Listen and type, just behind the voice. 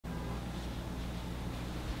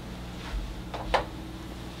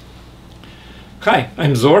Hi,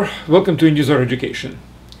 I'm Zor. Welcome to Unizor Education.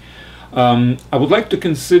 I would like to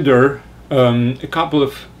consider a couple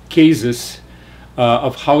of cases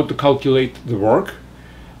of how to calculate the work.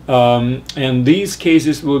 And these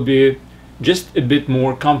cases will be just a bit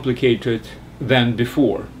more complicated than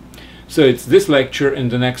before. So it's this lecture and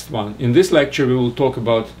the next one. In this lecture we will talk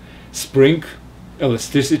about spring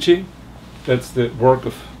elasticity. That's the work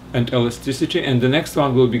of and elasticity. And the next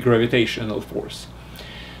one will be gravitational force.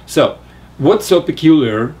 So what's so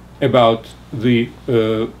peculiar about the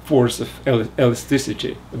force of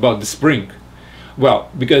elasticity, about the spring? Well,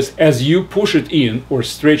 because as you push it in or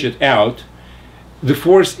stretch it out, the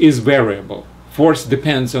force is variable. Force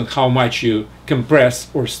depends on how much you compress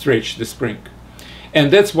or stretch the spring. And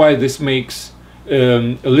that's why this makes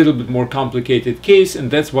a little bit more complicated case, and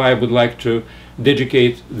that's why I would like to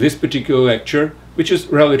dedicate this particular lecture, which is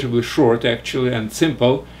relatively short actually and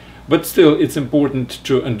simple, but still it's important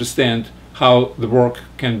to understand how the work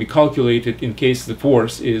can be calculated in case the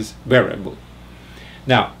force is variable.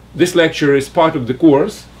 Now, this lecture is part of the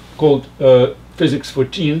course called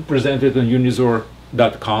Physics4Teens, presented on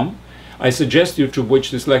Unizor.com. I suggest you to watch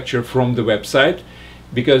this lecture from the website,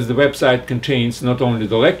 because the website contains not only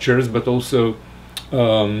the lectures but also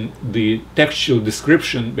the textual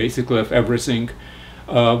description basically of everything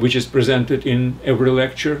which is presented in every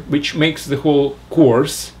lecture, which makes the whole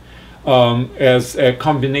course as a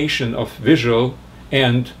combination of visual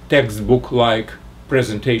and textbook-like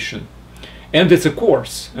presentation. And it's a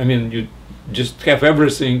course. I mean, you just have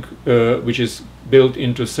everything which is built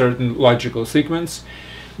into a certain logical sequence.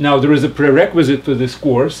 Now, there is a prerequisite for this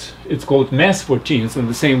course. It's called Math4Teens on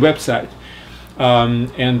the same website.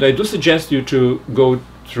 And I do suggest you to go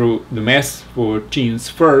through the Math4Teens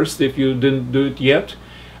first if you didn't do it yet.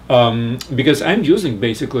 Because I'm using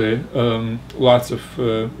basically lots of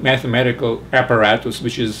mathematical apparatus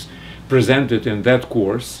which is presented in that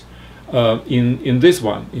course in this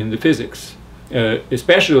one, in the physics.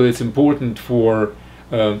 Especially it's important for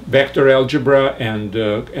vector algebra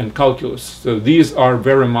and calculus. So these are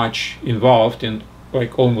very much involved in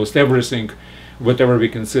like almost everything, whatever we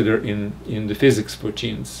consider in the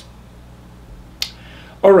Physics4Teens.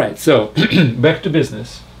 All right, so back to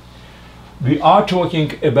business. We are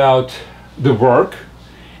talking about the work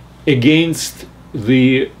against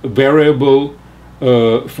the variable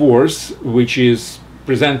force which is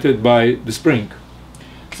presented by the spring.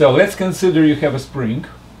 So let's consider you have a spring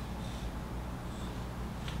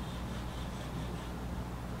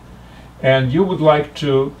and you would like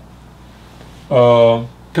to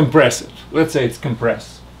compress it. Let's say it's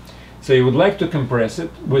compressed. So you would like to compress it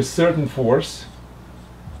with certain force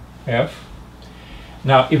F.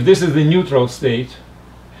 Now, if this is the neutral state,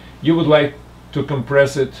 you would like to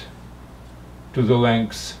compress it to the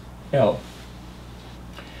length L.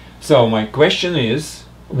 So my question is,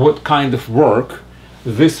 what kind of work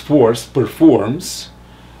this force performs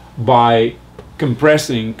by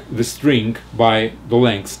compressing the string by the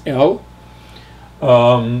length L?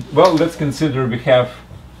 Well, let's consider we have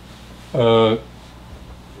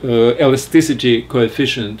elasticity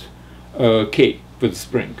coefficient K for the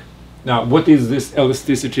spring. Now, what is this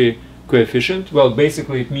elasticity coefficient? Well,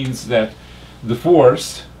 basically it means that the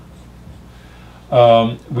force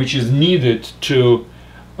which is needed to,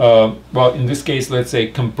 well, in this case, let's say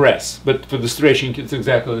compress, but for the stretching it's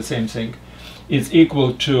exactly the same thing, is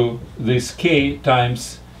equal to this K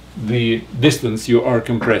times the distance you are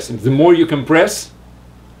compressing. The more you compress,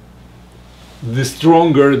 the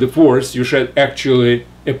stronger the force you should actually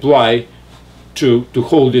apply to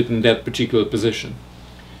hold it in that particular position.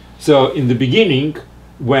 So in the beginning,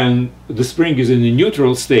 when the spring is in a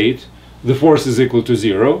neutral state, the force is equal to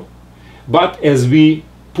 0. But as we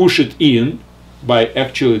push it in by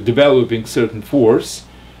actually developing certain force,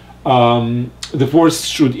 the force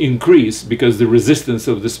should increase because the resistance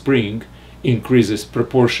of the spring increases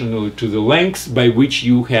proportionally to the length by which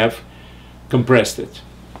you have compressed it.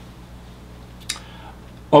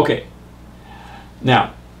 Okay,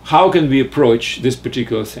 now how can we approach this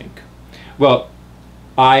particular thing? Well,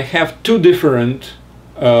 I have two different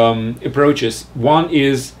approaches. One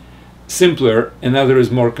is simpler, another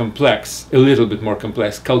is more complex, a little bit more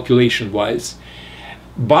complex calculation-wise,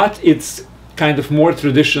 but it's kind of more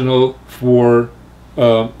traditional for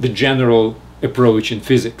the general approach in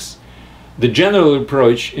physics. The general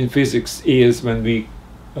approach in physics is when we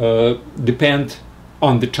depend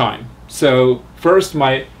on the time. So first,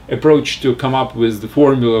 my approach to come up with the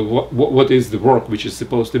formula, what is the work which is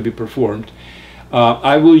supposed to be performed,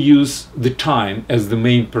 I will use the time as the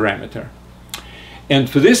main parameter. And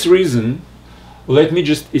for this reason, let me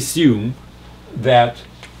just assume that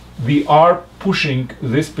we are pushing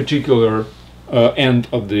this particular end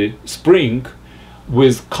of the spring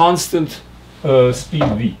with constant speed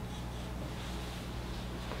v.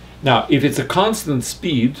 Now, if it's a constant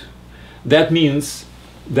speed, that means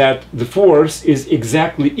that the force is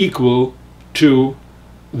exactly equal to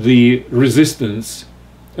the resistance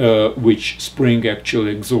which spring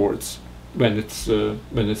actually exerts when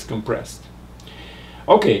it's compressed.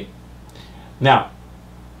 Okay, now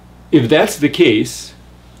if that's the case,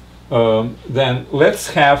 then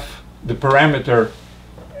let's have the parameter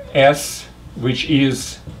s, which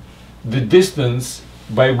is the distance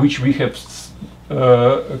by which we have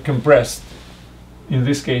compressed. In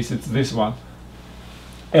this case, it's this one,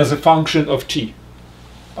 as a function of t,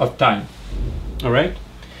 of time. All right.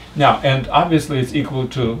 Now, and obviously it's equal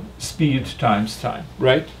to speed times time,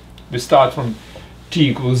 right? We start from t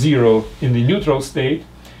equals 0 in the neutral state,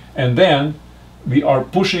 and then we are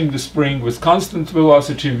pushing the spring with constant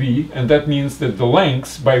velocity v, and that means that the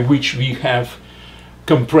length by which we have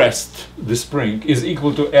compressed the spring is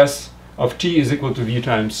equal to s of t is equal to v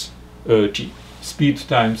times t, speed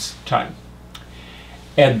times time.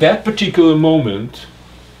 At that particular moment,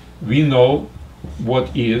 we know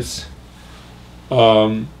what is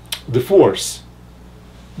the force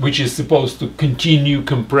which is supposed to continue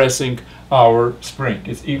compressing our spring.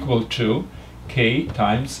 It's equal to k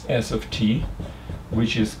times s of t,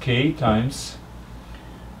 which is k times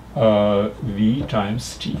v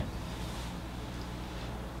times t.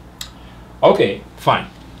 Okay, fine.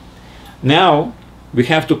 Now we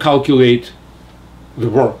have to calculate the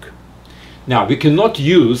work. Now we cannot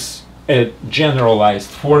use a generalized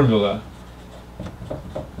formula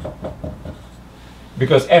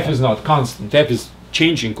because f is not constant, f is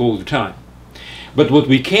changing all the time. But what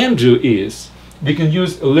we can do is we can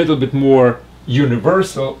use a little bit more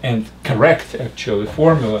universal and correct actually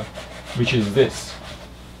formula, which is this.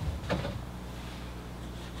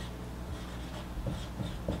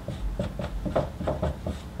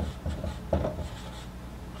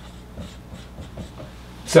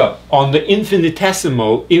 So on the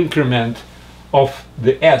infinitesimal increment of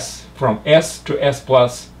the s from s to s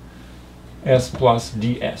plus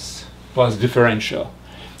ds plus differential,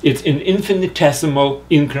 it's an infinitesimal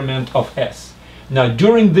increment of s. Now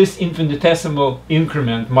during this infinitesimal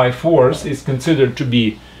increment, my force is considered to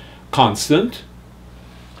be constant.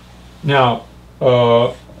 Now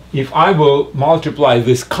if I will multiply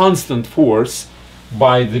this constant force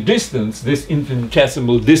by the distance, this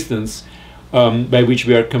infinitesimal distance by which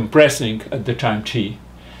we are compressing at the time t,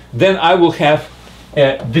 then I will have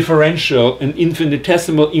a differential, an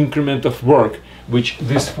infinitesimal increment of work which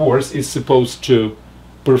this force is supposed to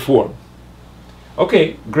perform.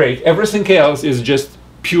 Okay, great. Everything else is just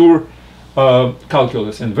pure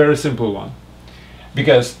calculus, and very simple one.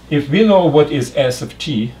 Because if we know what is s of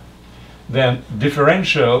t, then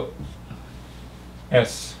differential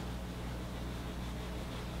s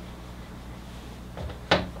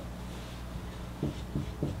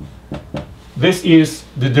this is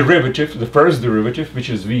the derivative, the first derivative, which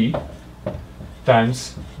is v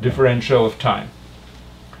times differential of time.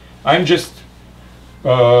 I'm just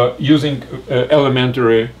using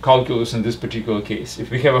elementary calculus in this particular case.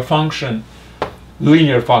 If we have a function,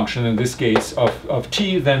 linear function in this case of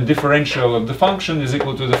t, then differential of the function is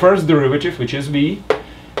equal to the first derivative, which is v,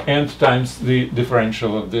 and times the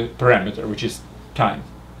differential of the parameter, which is time.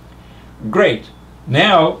 Great.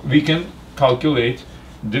 Now we can calculate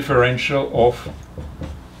differential of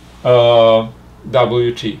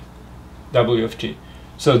w of t.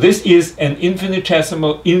 So this is an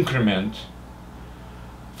infinitesimal increment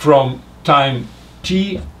from time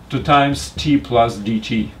t to times t plus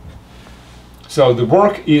dt. So the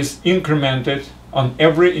work is incremented on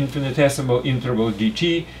every infinitesimal interval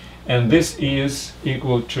dt, and this is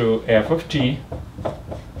equal to f of t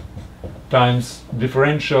times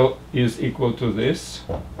differential is equal to this.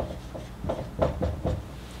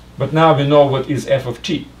 But now we know what is f of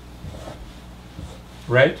t,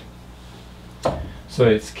 right? So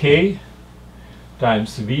it's k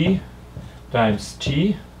times v times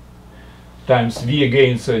t times v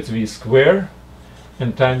again, so it's v squared,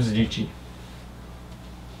 and times dt.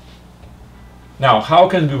 Now, how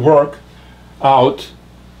can we work out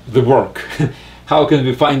the work? How can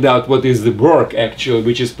we find out what is the work actually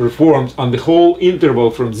which is performed on the whole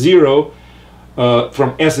interval from 0,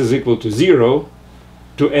 from s is equal to 0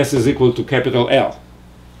 to s is equal to capital L?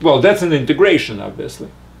 Well, that's an integration, obviously.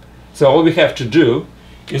 So all we have to do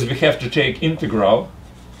is we have to take integral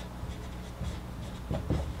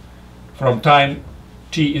from time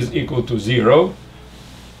t is equal to 0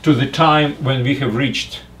 to the time when we have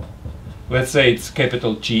reached, let's say it's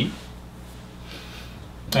capital T,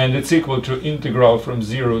 and it's equal to integral from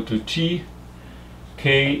 0 to t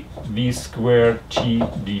kv square t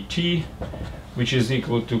dt, which is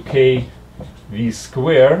equal to kv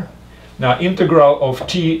square. Now, integral of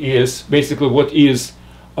t is basically what is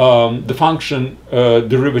the function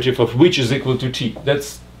derivative of which is equal to t.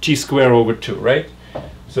 That's t squared over 2, right?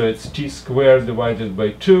 So it's t squared divided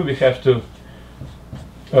by 2. We have to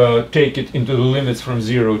take it into the limits from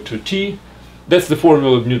 0 to t. That's the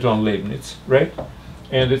formula of Newton-Leibniz, right?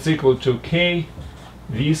 And it's equal to kv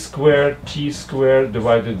squared t squared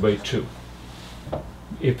divided by 2.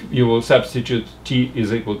 If you will substitute t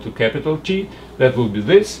is equal to capital T, that will be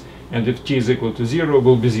this. And if t is equal to 0, it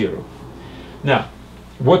will be 0. Now,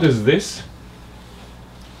 what is this?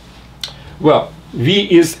 Well, v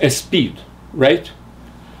is a speed, right?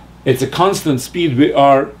 It's a constant speed we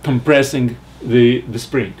are compressing the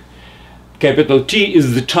spring. Capital T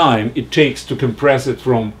is the time it takes to compress it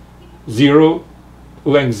from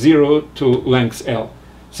length 0 to length L.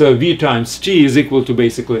 So v times t is equal to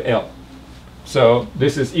basically L. So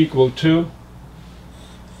this is equal to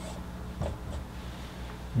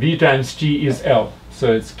v times t is L.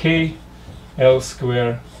 So it's k L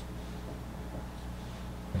squared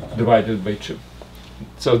divided by 2.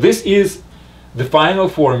 So this is the final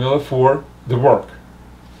formula for the work.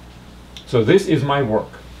 So this is my work.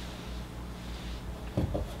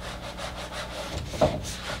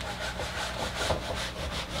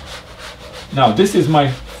 Now this is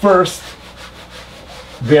my first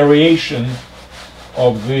variation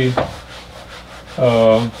of the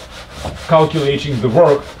calculating the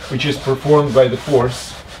work which is performed by the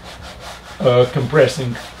force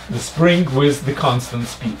compressing the spring with the constant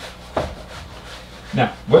speed.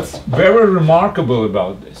 Now, what's very remarkable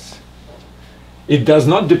about this, it does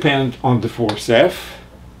not depend on the force F,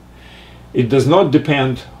 it does not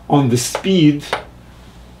depend on the speed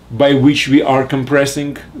by which we are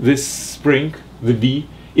compressing this spring, the V.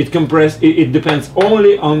 It depends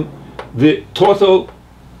only on the total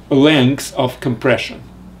length of compression.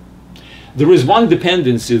 There is one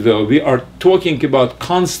dependency though. We are talking about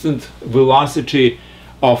constant velocity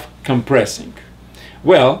of compressing.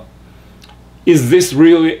 Well, is this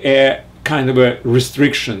really a kind of a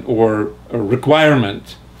restriction or a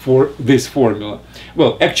requirement for this formula?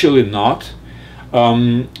 Well, actually not.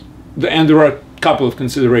 And there are a couple of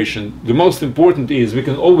considerations. The most important is we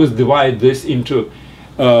can always divide this into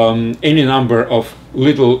any number of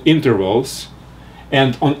little intervals,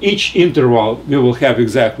 and on each interval we will have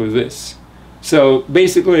exactly this. So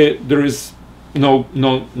basically there is no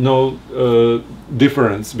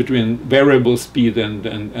difference between variable speed and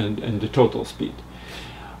the total speed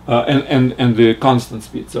and the constant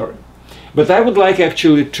speed, sorry. But I would like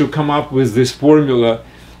actually to come up with this formula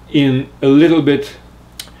in a little bit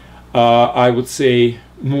I would say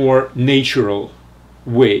more natural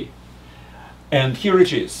way, and here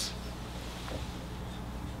it is.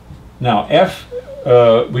 Now F,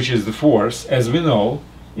 which is the force, as we know,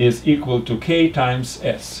 is equal to k times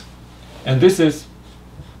s, and this is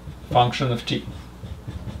function of t.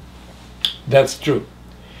 That's true.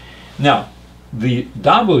 Now the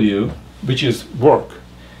W, which is work,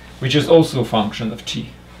 which is also a function of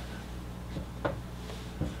t,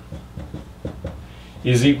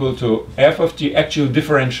 is equal to f of t, actually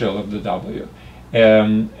differential of the W,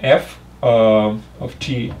 f of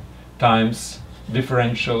t times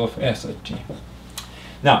differential of s of t.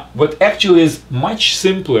 Now, what actually is much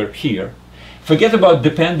simpler here, forget about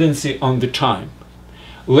dependency on the time.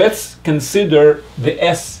 Let's consider the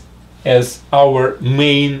s as our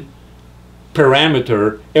main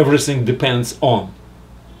parameter everything depends on.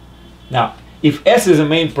 Now, if s is a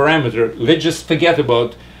main parameter, let's just forget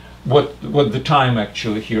about what the time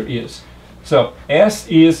actually here is. So s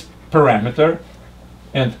is parameter,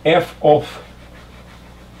 and f of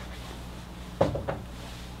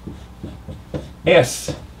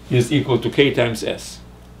s is equal to k times s,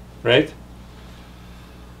 right?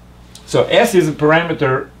 So s is a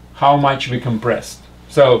parameter how much we compressed.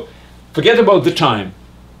 So forget about the time.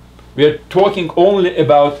 We are talking only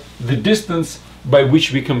about the distance by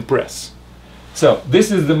which we compress. So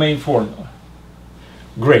this is the main formula.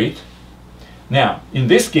 Great. Now, in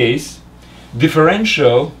this case,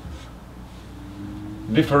 differential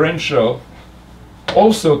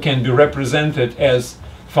also can be represented as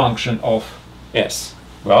function of s.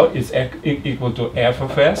 Well, it's equal to f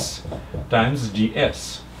of s times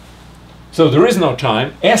ds. So there is no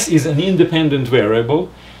time. S is an independent variable.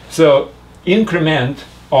 So increment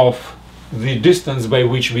of the distance by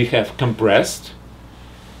which we have compressed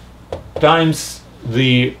times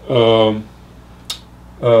the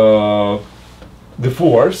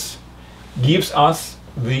force gives us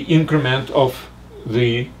the increment of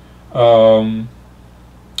the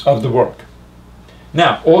work.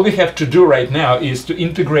 Now, all we have to do right now is to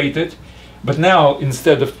integrate it, but now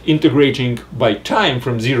instead of integrating by time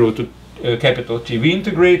from 0 to capital T, we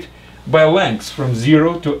integrate by lengths from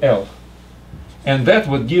 0 to L. And that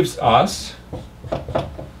what gives us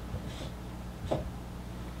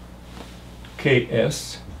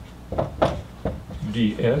Ks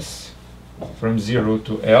ds from 0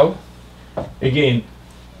 to L. Again,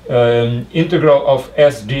 integral of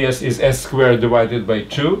s ds is s squared divided by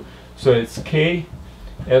 2. So it's k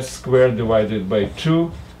s squared divided by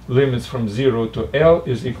 2. Limits from 0 to L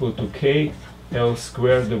is equal to k L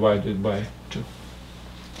squared divided by 2.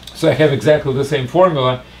 So I have exactly the same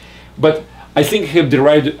formula, but I think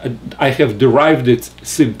I have derived it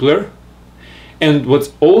simpler. And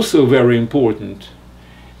what's also very important,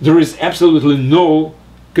 there is absolutely no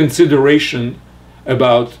consideration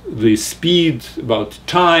about the speed, about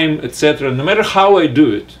time, etc. No matter how I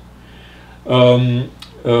do it,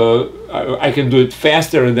 I can do it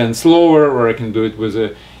faster and then slower, or I can do it with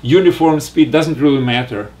a uniform speed. Doesn't really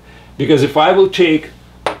matter, because if I will take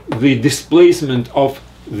the displacement of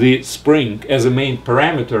the spring as a main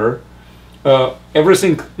parameter,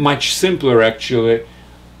 everything much simpler actually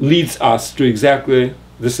leads us to exactly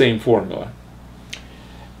the same formula.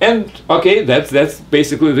 And okay, that's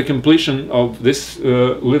basically the completion of this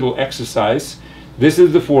little exercise. This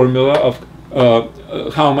is the formula of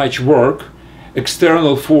how much work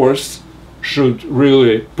external force should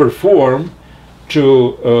really perform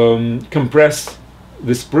to compress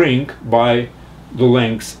the spring by the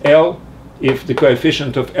length L if the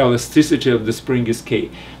coefficient of elasticity of the spring is K.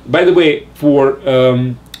 By the way, for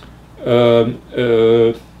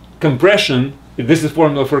compression, this is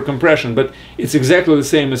formula for compression, but it's exactly the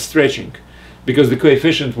same as stretching, because the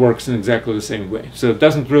coefficient works in exactly the same way. So it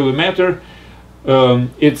doesn't really matter.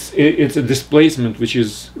 It's a displacement which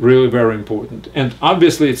is really very important. And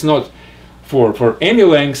obviously it's not for any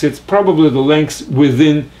length, it's probably the length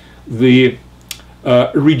within the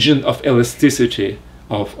region of elasticity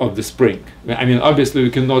of the spring. I mean, obviously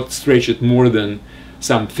we cannot stretch it more than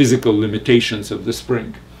some physical limitations of the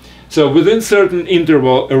spring. So within certain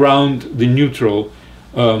interval around the neutral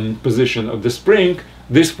position of the spring,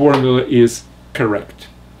 this formula is correct.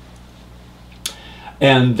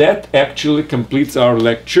 And that actually completes our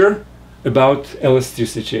lecture about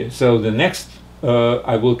elasticity. So the next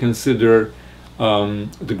I will consider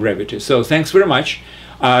the gravity. So thanks very much.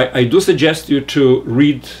 I do suggest you to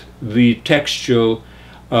read the textual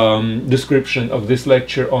description of this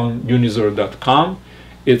lecture on unizor.com.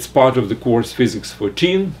 It's part of the course Physics for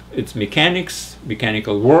Teens. It's mechanics,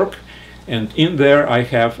 mechanical work, and in there I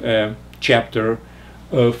have a chapter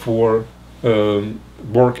for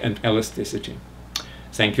work and elasticity.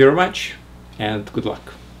 Thank you very much, and good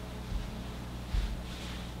luck.